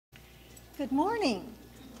Good morning.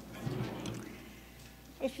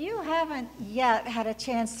 If you haven't yet had a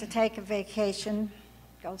chance to take a vacation,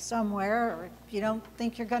 go somewhere, or if you don't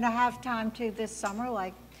think you're going to have time to this summer,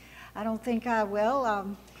 like I don't think I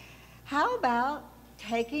will, how about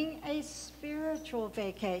taking a spiritual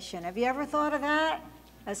vacation? Have you ever thought of that?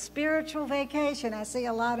 A spiritual vacation. I see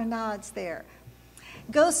a lot of nods there.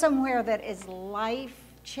 Go somewhere that is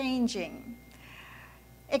life-changing.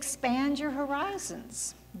 Expand your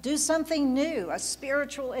horizons. Do something new, a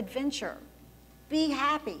spiritual adventure. Be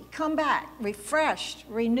happy, come back, refreshed,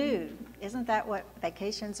 renewed. Isn't that what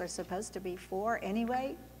vacations are supposed to be for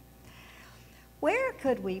anyway? Where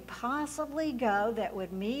could we possibly go that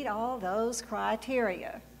would meet all those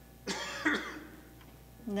criteria?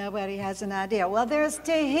 Nobody has an idea. Well, there's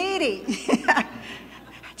Tahiti.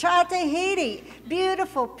 Try Tahiti,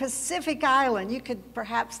 beautiful Pacific island. You could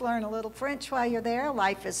perhaps learn a little French while you're there.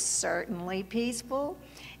 Life is certainly peaceful.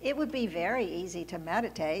 It would be very easy to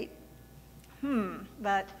meditate.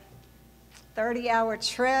 But 30-hour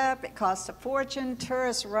trip, it costs a fortune.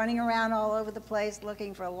 Tourists running around all over the place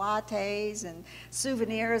looking for lattes and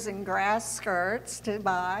souvenirs and grass skirts to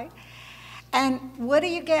buy. And what do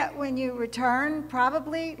you get when you return?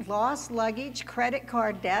 Probably lost luggage, credit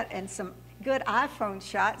card debt, and some good iPhone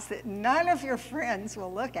shots that none of your friends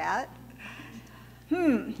will look at.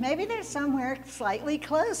 Maybe there's somewhere slightly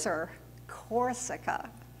closer. Corsica.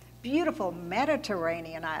 Beautiful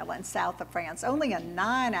Mediterranean island south of France, only a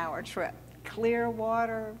 9-hour trip. Clear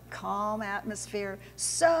water, calm atmosphere,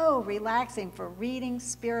 so relaxing for reading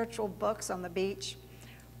spiritual books on the beach.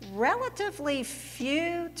 Relatively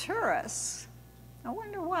few tourists. I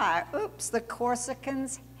wonder why. Oops, the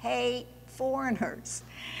Corsicans hate foreigners.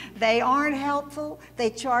 They aren't helpful.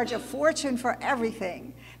 They charge a fortune for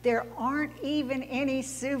everything. There aren't even any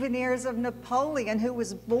souvenirs of Napoleon, who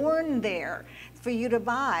was born there, for you to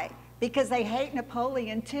buy, because they hate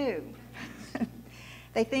Napoleon too.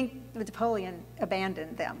 They think Napoleon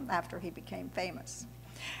abandoned them after he became famous.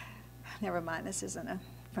 Never mind, this isn't a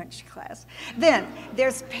French class. Then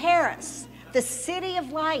there's Paris, the city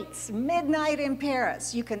of lights, midnight in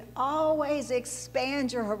Paris. You can always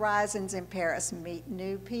expand your horizons in Paris, meet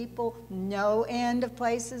new people, no end of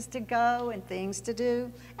places to go and things to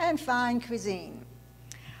do, and fine cuisine.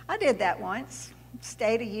 I did that once,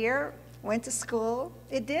 stayed a year, went to school.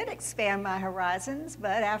 It did expand my horizons,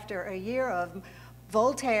 but after a year of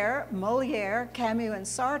Voltaire, Molière, Camus, and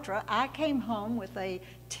Sartre, I came home with a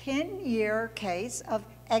 10-year case of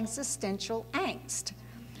existential angst.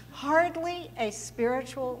 Hardly a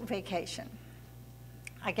spiritual vacation.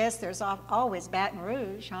 I guess there's always Baton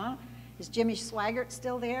Rouge, huh? Is Jimmy Swaggart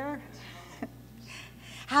still there?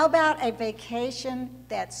 How about a vacation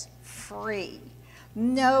that's free?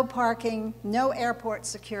 No parking, no airport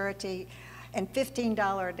security, and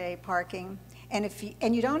 $15 a day parking.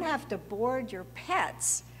 And you don't have to board your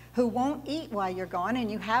pets who won't eat while you're gone, and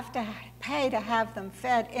you have to pay to have them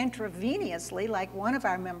fed intravenously, like one of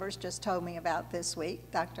our members just told me about this week,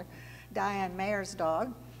 Dr. Diane Mayer's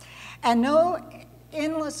dog. And no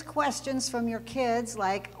endless questions from your kids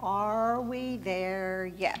like, are we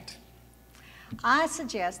there yet? I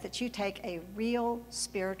suggest that you take a real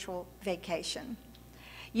spiritual vacation.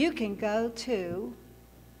 You can go to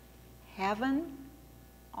heaven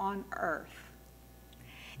on earth.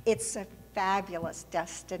 It's a fabulous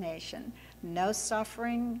destination. No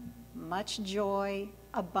suffering, much joy,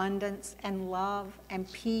 abundance, and love, and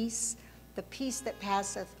peace, the peace that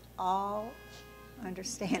passeth all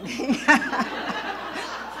understanding.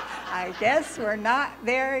 I guess we're not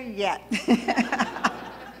there yet.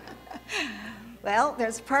 Well,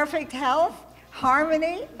 there's perfect health,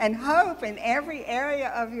 harmony, and hope in every area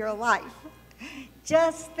of your life.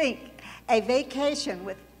 Just think, a vacation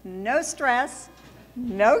with no stress,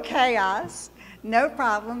 no chaos, no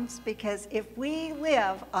problems, because if we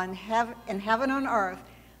live in heaven on earth,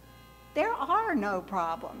 there are no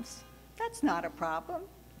problems. That's not a problem.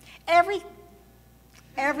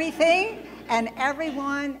 Everything and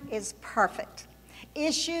everyone is perfect.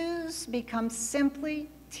 Issues become simply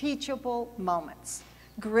teachable moments,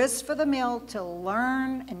 grist for the mill to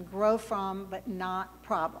learn and grow from, but not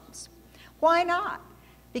problems. Why not?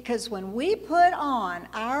 Because when we put on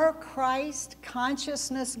our Christ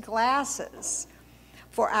consciousness glasses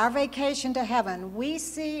for our vacation to heaven, we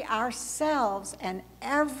see ourselves and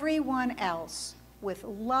everyone else with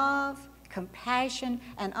love, compassion,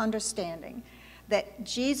 and understanding that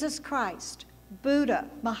Jesus Christ, Buddha,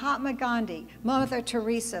 Mahatma Gandhi, Mother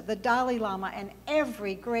Teresa, the Dalai Lama, and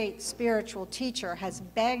every great spiritual teacher has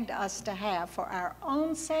begged us to have for our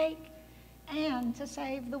own sake and to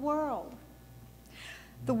save the world.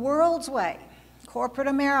 The world's way, corporate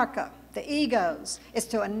America, the egos, is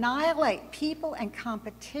to annihilate people and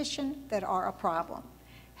competition that are a problem.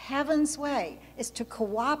 Heaven's way is to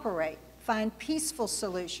cooperate, find peaceful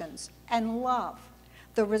solutions, and love.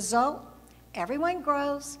 The result, everyone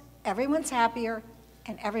grows, everyone's happier,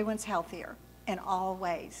 and everyone's healthier in all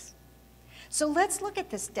ways. So let's look at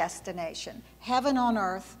this destination, heaven on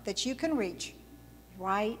earth, that you can reach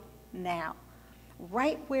right now,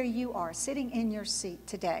 right where you are, sitting in your seat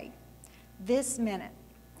today, this minute.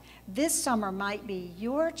 This summer might be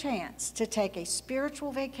your chance to take a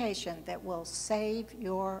spiritual vacation that will save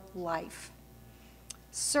your life.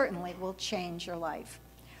 Certainly will change your life.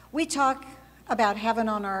 We talk about heaven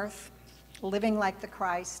on earth, living like the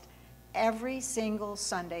Christ, every single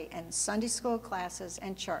Sunday in Sunday school classes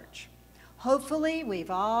and church. Hopefully,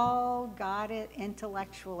 we've all got it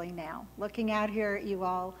intellectually now. Looking out here at you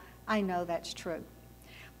all, I know that's true.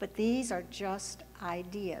 But these are just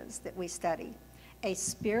ideas that we study. A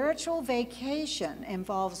spiritual vacation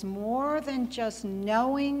involves more than just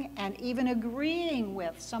knowing and even agreeing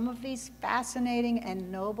with some of these fascinating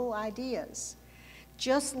and noble ideas.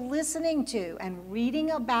 Just listening to and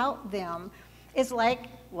reading about them is like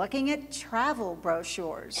looking at travel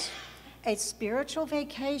brochures. A spiritual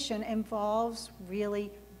vacation involves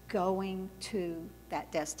really going to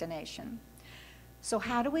that destination. So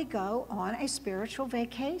how do we go on a spiritual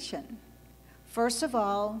vacation? First of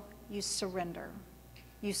all, you surrender.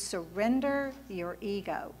 You surrender your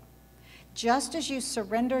ego. Just as you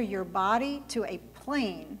surrender your body to a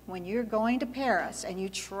plane when you're going to Paris and you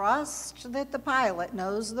trust that the pilot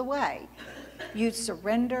knows the way, you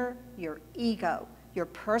surrender your ego, your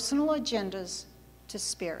personal agendas to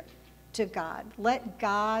spirit, to God. Let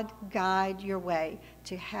God guide your way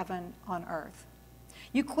to heaven on earth.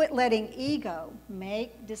 You quit letting ego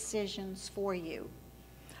make decisions for you,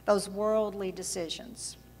 those worldly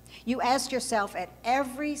decisions. You ask yourself at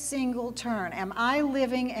every single turn, am I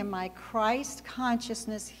living in my Christ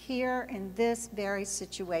consciousness here in this very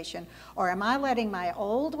situation? Or am I letting my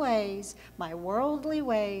old ways, my worldly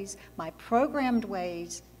ways, my programmed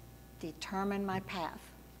ways determine my path?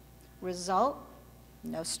 Result,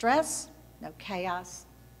 no stress, no chaos,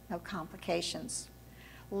 no complications.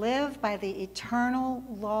 Live by the eternal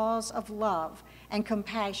laws of love and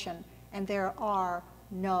compassion, and there are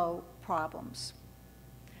no problems.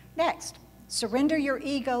 Next, surrender your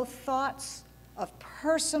ego thoughts of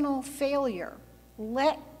personal failure.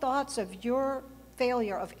 Let thoughts of your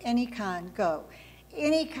failure of any kind go.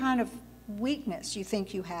 Any kind of weakness you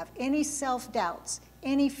think you have, any self-doubts,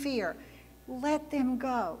 any fear, let them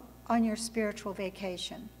go on your spiritual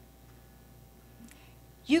vacation.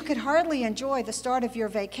 You could hardly enjoy the start of your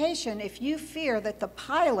vacation if you fear that the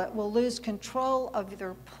pilot will lose control of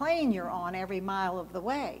the plane you're on every mile of the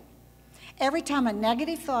way. Every time a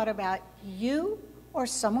negative thought about you or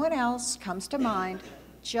someone else comes to mind,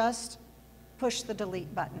 just push the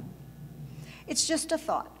delete button. It's just a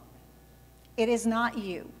thought. It is not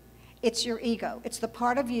you. It's your ego. It's the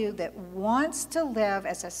part of you that wants to live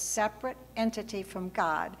as a separate entity from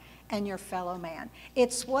God and your fellow man.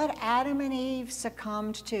 It's what Adam and Eve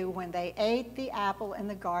succumbed to when they ate the apple in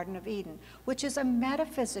the Garden of Eden, which is a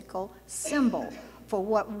metaphysical symbol for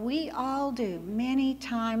what we all do many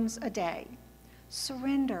times a day.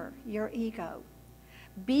 Surrender your ego.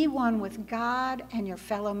 Be one with God and your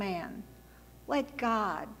fellow man. Let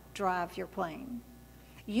God drive your plane.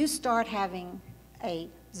 You start having a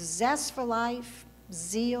zest for life,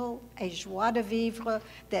 zeal, a joie de vivre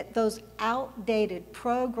that those outdated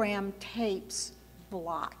program tapes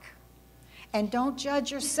block. And don't judge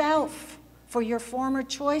yourself for your former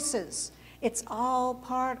choices. It's all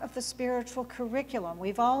part of the spiritual curriculum.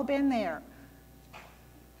 We've all been there.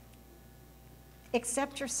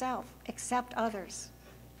 Accept yourself, accept others.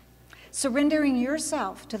 Surrendering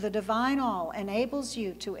yourself to the divine all enables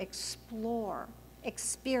you to explore,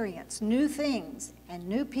 experience new things and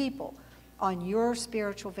new people on your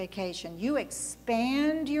spiritual vacation. You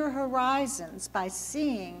expand your horizons by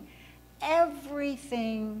seeing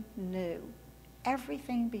everything new.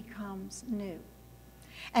 Everything becomes new.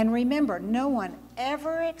 And remember, no one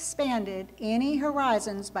ever expanded any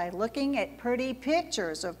horizons by looking at pretty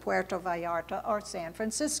pictures of Puerto Vallarta or San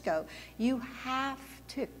Francisco. You have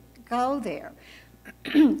to go there.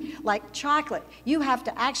 Like chocolate, you have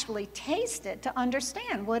to actually taste it to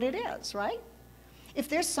understand what it is, right? If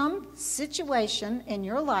there's some situation in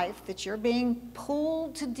your life that you're being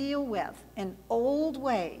pulled to deal with in old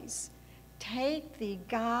ways, take the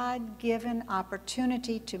God-given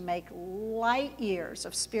opportunity to make light years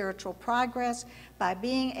of spiritual progress by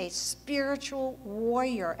being a spiritual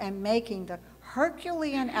warrior and making the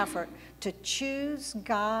Herculean effort to choose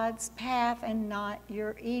God's path and not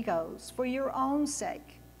your ego's for your own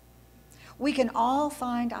sake. We can all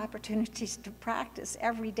find opportunities to practice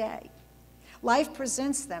every day. Life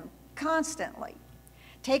presents them constantly.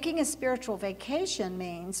 Taking a spiritual vacation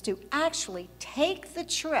means to actually take the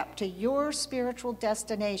trip to your spiritual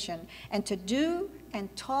destination and to do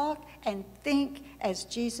and talk and think as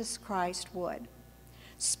Jesus Christ would.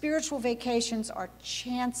 Spiritual vacations are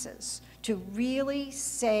chances to really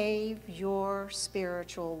save your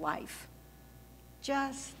spiritual life.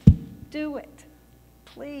 Just do it,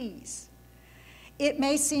 please. It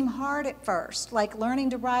may seem hard at first, like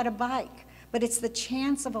learning to ride a bike, but it's the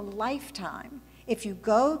chance of a lifetime if you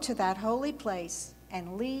go to that holy place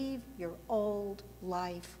and leave your old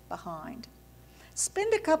life behind.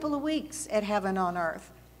 Spend a couple of weeks at Heaven on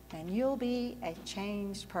Earth, and you'll be a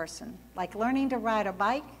changed person. Like learning to ride a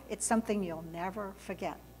bike, it's something you'll never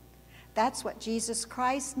forget. That's what Jesus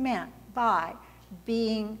Christ meant by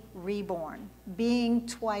being reborn, being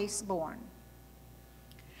twice born.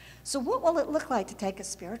 So what will it look like to take a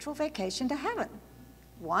spiritual vacation to heaven?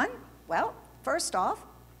 One, well, first off,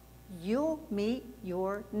 you'll meet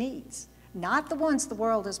your needs. Not the ones the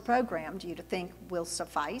world has programmed you to think will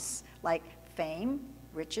suffice, like fame,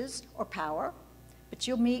 riches, or power, but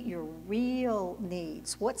you'll meet your real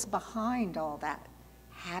needs. What's behind all that?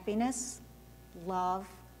 Happiness, love,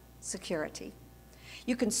 security.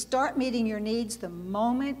 You can start meeting your needs the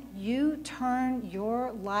moment you turn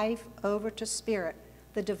your life over to Spirit,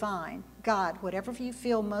 the divine, God, whatever you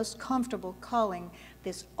feel most comfortable calling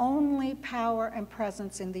this only power and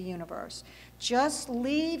presence in the universe. Just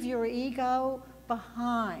leave your ego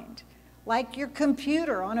behind, like your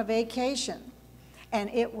computer on a vacation, and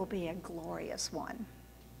it will be a glorious one.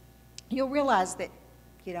 You'll realize that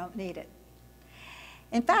you don't need it.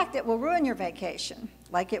 In fact, it will ruin your vacation,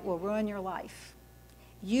 like it will ruin your life.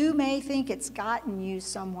 You may think it's gotten you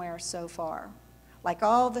somewhere so far. Like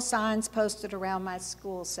all the signs posted around my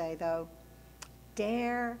school say, though,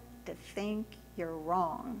 dare to think you're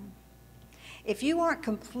wrong. If you aren't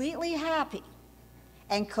completely happy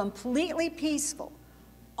and completely peaceful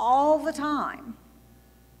all the time,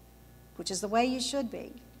 which is the way you should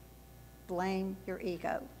be, blame your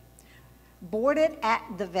ego. Board it at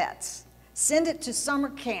the vets. Send it to summer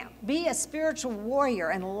camp. Be a spiritual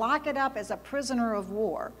warrior and lock it up as a prisoner of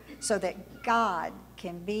war so that God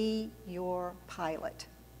can be your pilot.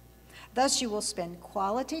 Thus you will spend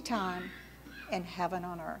quality time in heaven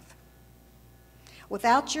on earth.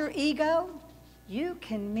 Without your ego, you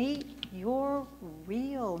can meet your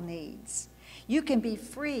real needs. You can be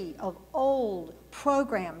free of old,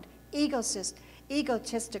 programmed,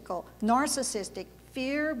 egotistical, narcissistic,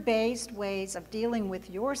 fear-based ways of dealing with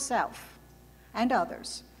yourself and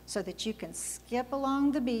others so that you can skip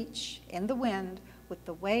along the beach in the wind with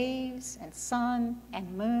the waves and sun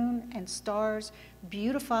and moon and stars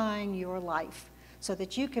beautifying your life so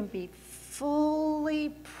that you can be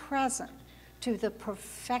fully present to the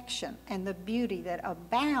perfection and the beauty that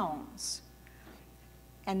abounds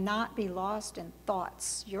and not be lost in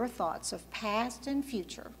thoughts, your thoughts of past and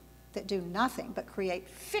future that do nothing but create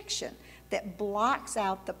fiction that blocks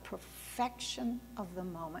out the perfection of the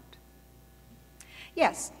moment.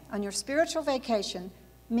 Yes, on your spiritual vacation,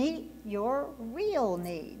 meet your real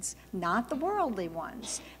needs, not the worldly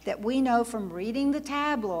ones that we know from reading the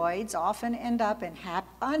tabloids often end up in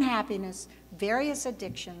unhappiness, various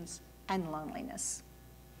addictions, and loneliness.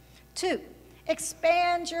 2,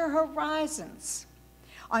 expand your horizons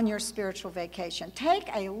on your spiritual vacation. Take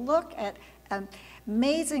a look at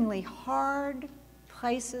amazingly hard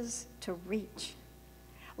places to reach,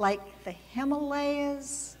 like the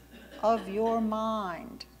Himalayas of your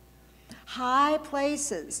mind. High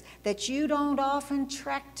places that you don't often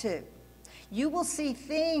trek to. You will see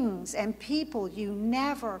things and people you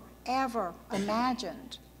never, ever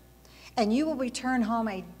imagined. And you will return home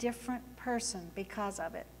a different person because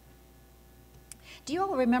of it. Do you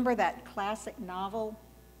all remember that classic novel,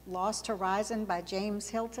 Lost Horizon by James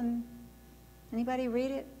Hilton? Anybody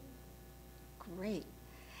read it? Great.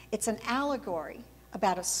 It's an allegory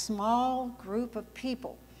about a small group of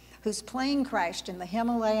people whose plane crashed in the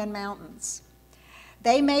Himalayan mountains.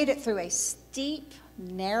 They made it through a steep,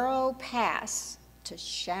 narrow pass to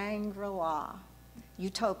Shangri-La,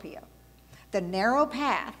 Utopia. The narrow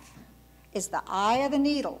path is the eye of the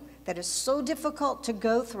needle that is so difficult to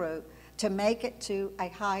go through to make it to a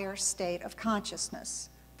higher state of consciousness,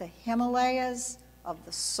 the Himalayas of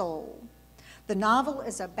the soul. The novel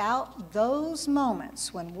is about those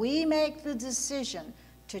moments when we make the decision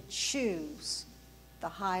to choose the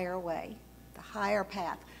higher way, the higher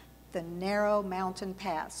path, the narrow mountain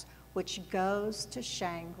paths, which goes to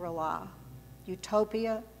Shangri-La,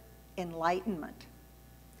 utopia, enlightenment.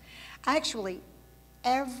 Actually,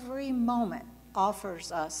 every moment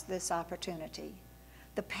offers us this opportunity.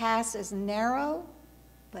 The path is narrow,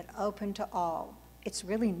 but open to all. It's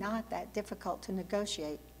really not that difficult to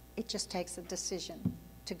negotiate. It just takes a decision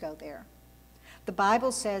to go there. The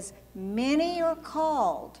Bible says, many are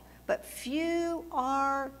called, but few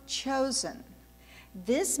are chosen.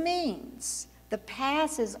 This means the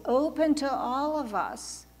path is open to all of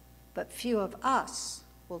us, but few of us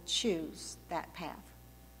will choose that path.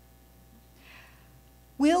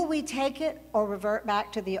 Will we take it or revert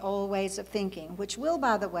back to the old ways of thinking, which will,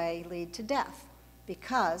 by the way, lead to death?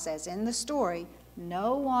 Because, as in the story,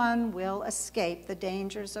 no one will escape the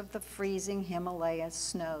dangers of the freezing Himalaya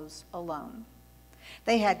snows alone.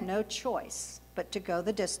 They had no choice but to go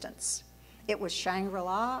the distance. It was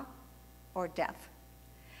Shangri-La or death.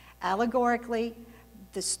 Allegorically,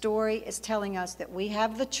 the story is telling us that we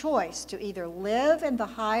have the choice to either live in the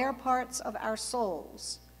higher parts of our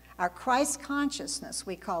souls, our Christ consciousness,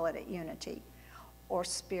 we call it at Unity, or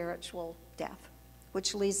spiritual death,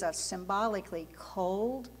 which leaves us symbolically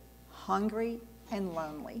cold, hungry, and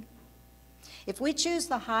lonely. If we choose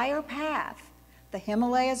the higher path, the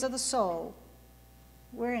Himalayas of the soul,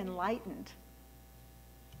 we're enlightened.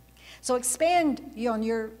 So expand on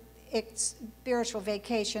your spiritual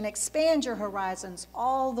vacation, expand your horizons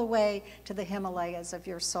all the way to the Himalayas of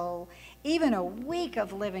your soul. Even a week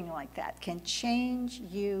of living like that can change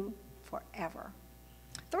you forever.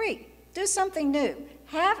 3, do something new.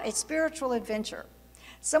 Have a spiritual adventure.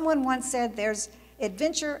 Someone once said there's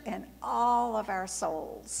adventure in all of our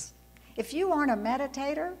souls. If you aren't a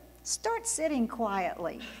meditator, start sitting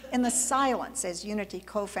quietly in the silence, as Unity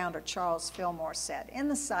co-founder Charles Fillmore said, in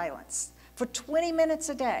the silence, for 20 minutes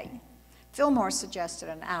a day. Fillmore suggested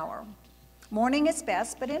an hour. Morning is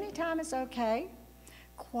best, but any time is okay.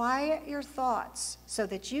 Quiet your thoughts so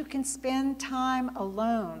that you can spend time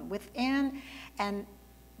alone within and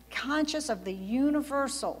conscious of the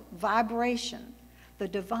universal vibration, the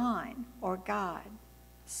divine or God.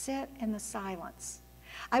 Sit in the silence.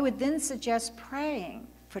 I would then suggest praying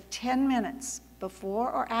for 10 minutes before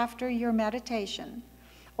or after your meditation,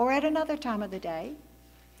 or at another time of the day.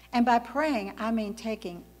 And by praying, I mean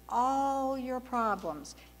taking all your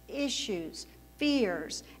problems, issues,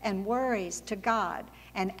 fears, and worries to God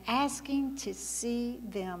and asking to see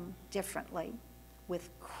them differently with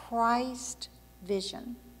Christ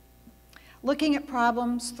vision. Looking at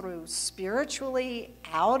problems through spiritually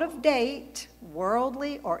out-of-date,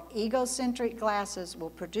 worldly, or egocentric glasses will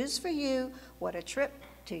produce for you what a trip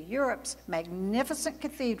to Europe's magnificent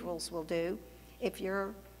cathedrals will do if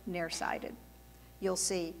you're nearsighted. You'll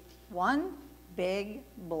see one big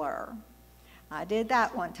blur. I did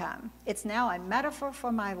that one time. It's now a metaphor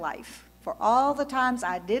for my life, for all the times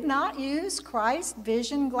I did not use Christ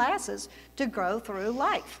vision glasses to grow through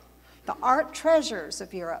life. The art treasures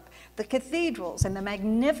of Europe, the cathedrals, and the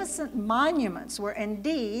magnificent monuments were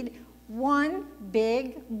indeed one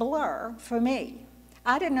big blur for me.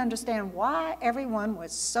 I didn't understand why everyone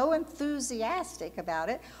was so enthusiastic about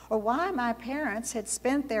it or why my parents had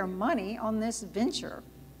spent their money on this venture.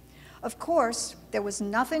 Of course, there was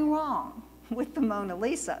nothing wrong with the Mona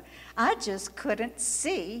Lisa. I just couldn't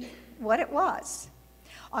see what it was.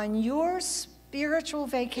 On your spiritual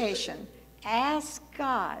vacation, ask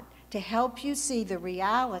God to help you see the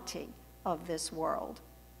reality of this world,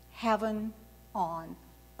 heaven on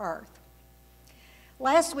earth.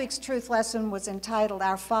 Last week's truth lesson was entitled,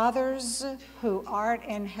 Our Fathers Who Art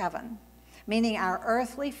in Heaven, meaning our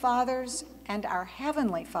earthly fathers and our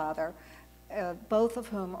heavenly Father, both of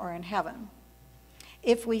whom are in heaven,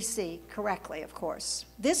 if we see correctly, of course.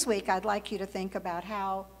 This week, I'd like you to think about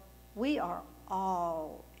how we are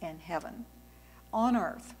all in heaven, on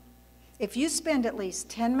earth. If you spend at least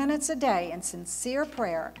 10 minutes a day in sincere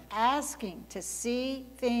prayer, asking to see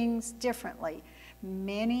things differently,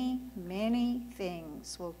 many, many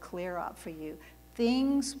things will clear up for you.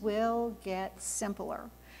 Things will get simpler.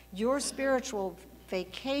 Your spiritual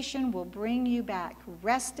vacation will bring you back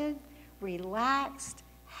rested, relaxed,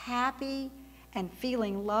 happy, and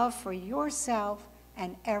feeling love for yourself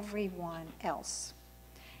and everyone else.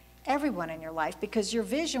 Everyone in your life, because your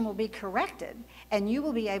vision will be corrected and you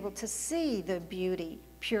will be able to see the beauty,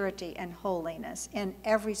 purity, and holiness in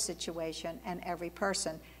every situation and every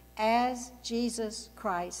person as Jesus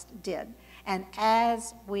Christ did and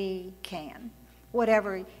as we can.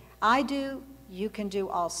 Whatever I do, you can do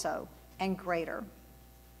also, and greater.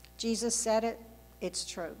 Jesus said it, it's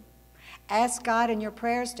true. Ask God in your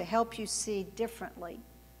prayers to help you see differently,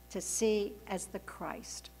 to see as the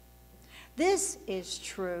Christ. This is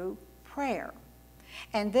true prayer.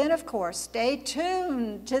 And then, of course, stay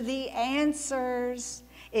tuned to the answers.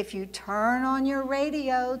 If you turn on your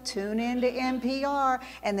radio, tune into NPR,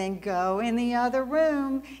 and then go in the other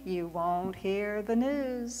room, you won't hear the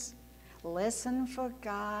news. Listen for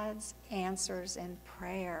God's answers in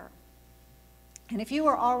prayer. And if you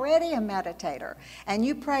are already a meditator and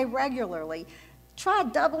you pray regularly, try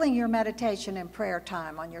doubling your meditation and prayer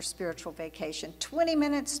time on your spiritual vacation. 20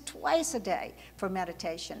 minutes twice a day for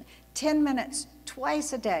meditation, 10 minutes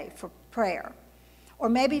twice a day for prayer. Or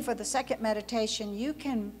maybe for the second meditation, you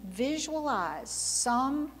can visualize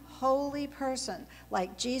some holy person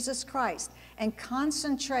like Jesus Christ and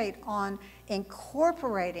concentrate on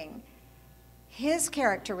incorporating his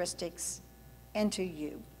characteristics into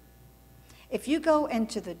you. If you go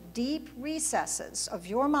into the deep recesses of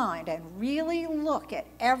your mind and really look at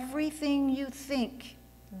everything you think,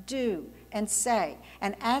 do, and say,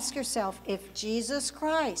 and ask yourself if Jesus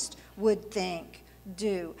Christ would think,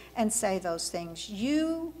 do, and say those things,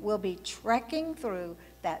 you will be trekking through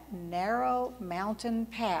that narrow mountain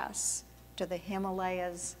pass to the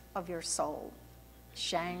Himalayas of your soul,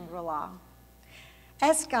 Shangri-La.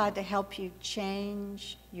 Ask God to help you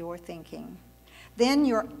change your thinking. Then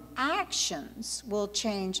your actions will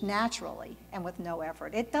change naturally and with no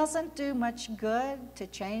effort. It doesn't do much good to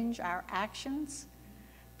change our actions,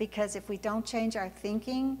 because if we don't change our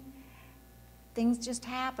thinking, things just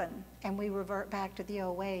happen and we revert back to the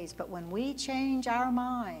old ways. But when we change our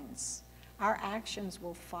minds, our actions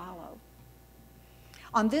will follow.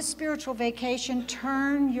 On this spiritual vacation,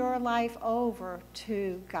 turn your life over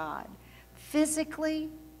to God, physically,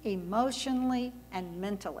 emotionally, and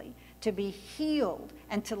mentally, to be healed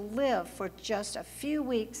and to live for just a few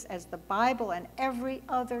weeks as the Bible and every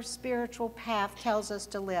other spiritual path tells us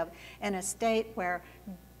to live, in a state where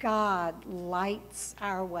God lights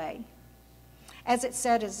our way. As it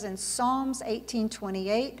said is in Psalms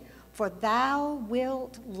 18:28, "For thou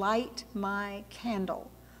wilt light my candle,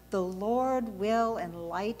 the Lord will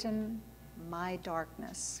enlighten my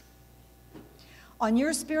darkness." On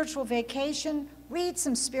your spiritual vacation, read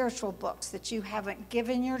some spiritual books that you haven't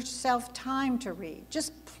given yourself time to read.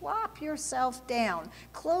 Just plop yourself down.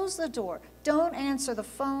 Close the door. Don't answer the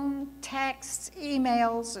phone, texts,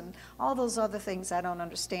 emails, and all those other things I don't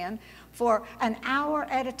understand for an hour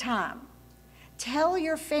at a time. Tell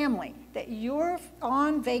your family that you're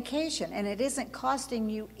on vacation and it isn't costing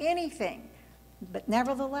you anything, but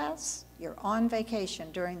nevertheless, you're on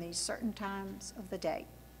vacation during these certain times of the day.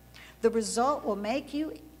 The result will make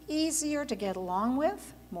you easier to get along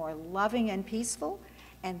with, more loving and peaceful,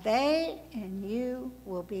 and they and you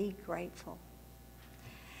will be grateful.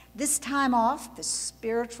 This time off, the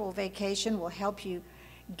spiritual vacation, will help you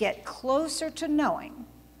get closer to knowing,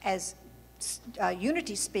 as a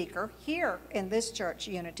Unity speaker here in this church,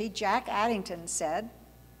 Unity, Jack Addington said,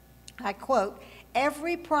 I quote,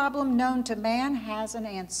 "Every problem known to man has an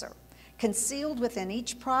answer. Concealed within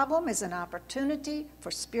each problem is an opportunity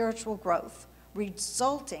for spiritual growth,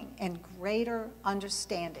 resulting in greater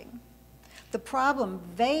understanding. The problem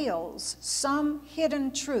veils some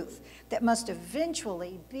hidden truth that must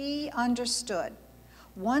eventually be understood.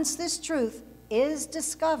 Once this truth is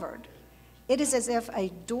discovered, it is as if a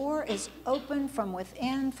door is opened from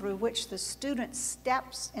within through which the student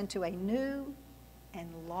steps into a new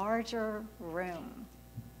and larger room."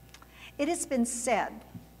 It has been said,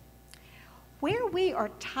 where we are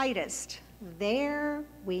tightest, there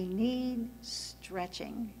we need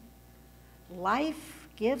stretching. Life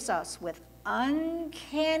gives us with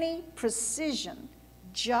uncanny precision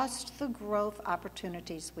just the growth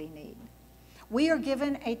opportunities we need. We are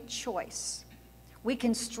given a choice. We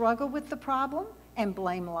can struggle with the problem and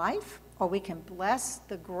blame life, or we can bless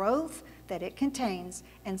the growth that it contains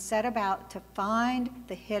and set about to find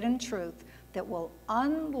the hidden truth that will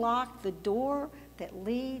unlock the door that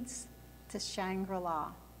leads to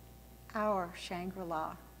Shangri-La, our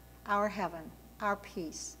heaven, our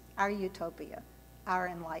peace, our utopia, our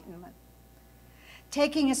enlightenment.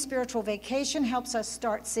 Taking a spiritual vacation helps us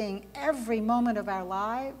start seeing every moment of our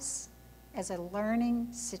lives as a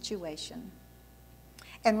learning situation.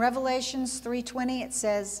 In Revelations 3:20, it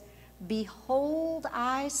says, "Behold,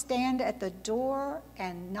 I stand at the door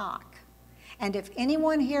and knock. And if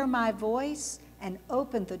anyone hear my voice and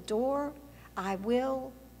open the door, I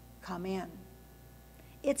will come in."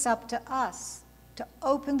 It's up to us to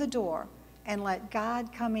open the door and let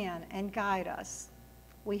God come in and guide us.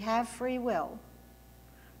 We have free will.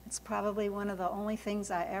 It's probably one of the only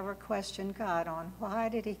things I ever questioned God on. Why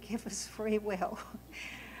did he give us free will?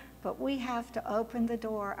 But we have to open the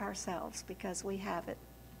door ourselves because we have it.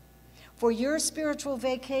 For your spiritual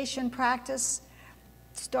vacation practice,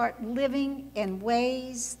 start living in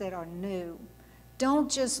ways that are new. Don't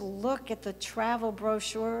just look at the travel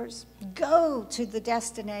brochures. Go to the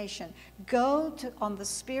destination. Go on the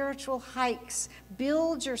spiritual hikes.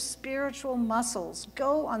 Build your spiritual muscles.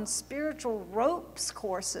 Go on spiritual ropes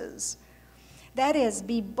courses. That is,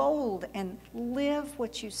 be bold and live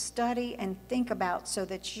what you study and think about so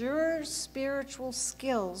that your spiritual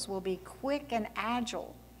skills will be quick and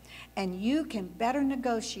agile, and you can better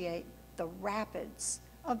negotiate the rapids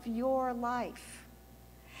of your life.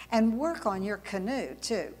 And work on your canoe,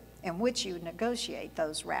 too, in which you negotiate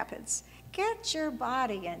those rapids. Get your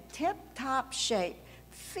body in tip-top shape.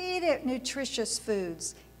 Feed it nutritious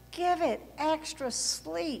foods. Give it extra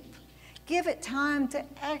sleep. Give it time to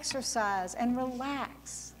exercise and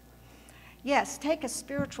relax. Yes, take a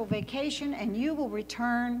spiritual vacation and you will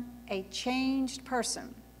return a changed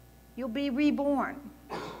person. You'll be reborn.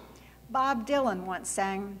 Bob Dylan once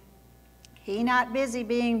sang, "He not busy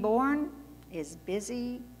being born is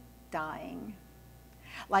busy dying."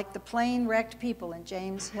 Like the plane-wrecked people in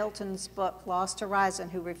James Hilton's book, Lost Horizon,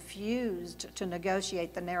 who refused to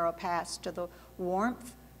negotiate the narrow paths to the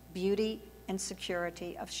warmth, beauty, and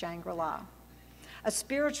security of Shangri-La. A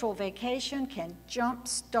spiritual vacation can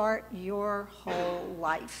jumpstart your whole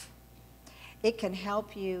life. It can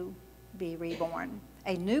help you be reborn,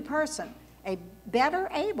 a new person, a better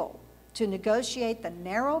able to negotiate the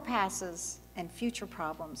narrow passes and future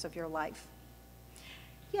problems of your life.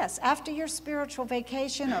 Yes, after your spiritual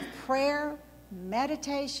vacation of prayer,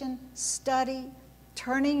 meditation, study,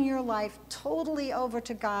 turning your life totally over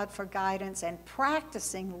to God for guidance and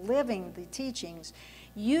practicing living the teachings,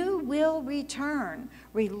 you will return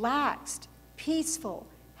relaxed, peaceful,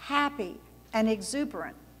 happy, and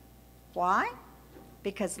exuberant. Why?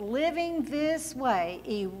 Because living this way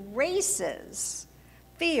erases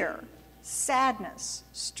fear, sadness,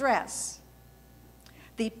 stress.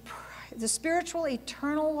 The spiritual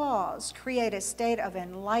eternal laws create a state of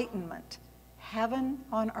enlightenment, heaven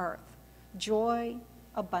on earth, joy,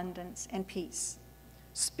 abundance, and peace.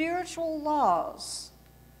 Spiritual laws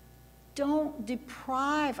don't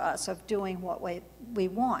deprive us of doing what we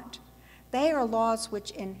want. They are laws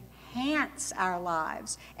which enhance our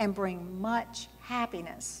lives and bring much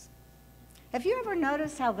happiness. Have you ever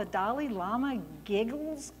noticed how the Dalai Lama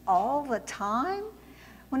giggles all the time?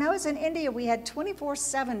 When I was in India, we had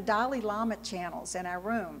 24/7 Dalai Lama channels in our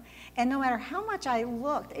room. And no matter how much I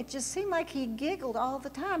looked, it just seemed like he giggled all the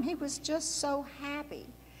time. He was just so happy.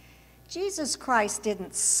 Jesus Christ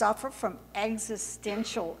didn't suffer from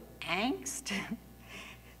existential angst.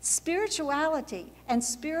 Spirituality and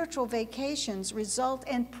spiritual vacations result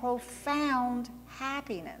in profound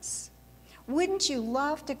happiness. Wouldn't you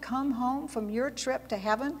love to come home from your trip to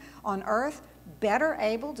heaven on earth better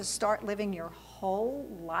able to start living your whole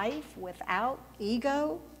life without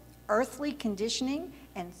ego, earthly conditioning,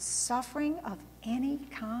 and suffering of any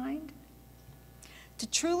kind? To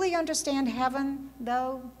truly understand heaven,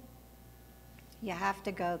 though, you have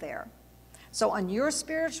to go there. So on your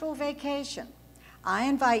spiritual vacation, I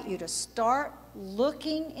invite you to start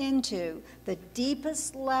looking into the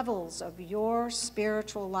deepest levels of your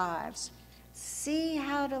spiritual lives. See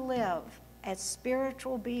how to live as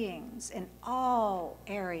spiritual beings in all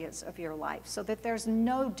areas of your life so that there's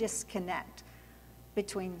no disconnect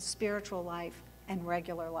between spiritual life and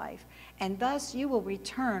regular life. And thus you will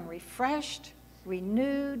return refreshed,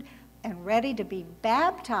 renewed, and ready to be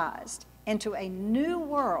baptized into a new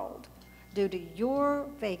world due to your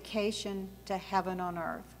vacation to heaven on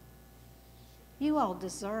earth. You all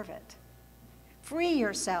deserve it. Free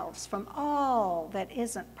yourselves from all that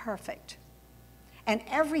isn't perfect and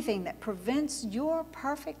everything that prevents your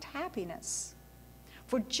perfect happiness.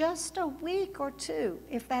 For just a week or two,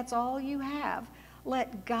 if that's all you have,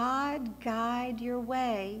 let God guide your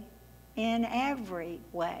way in every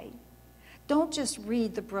way. Don't just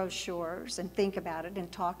read the brochures and think about it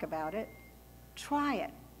and talk about it. Try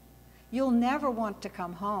it. You'll never want to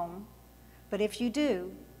come home, but if you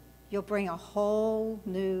do, you'll bring a whole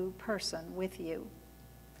new person with you.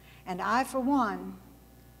 And I, for one,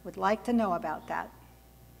 would like to know about that.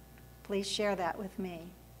 Please share that with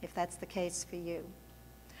me if that's the case for you.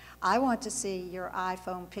 I want to see your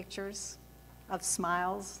iPhone pictures of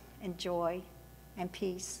smiles and joy and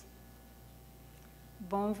peace.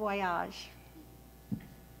 Bon voyage.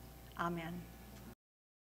 Amen.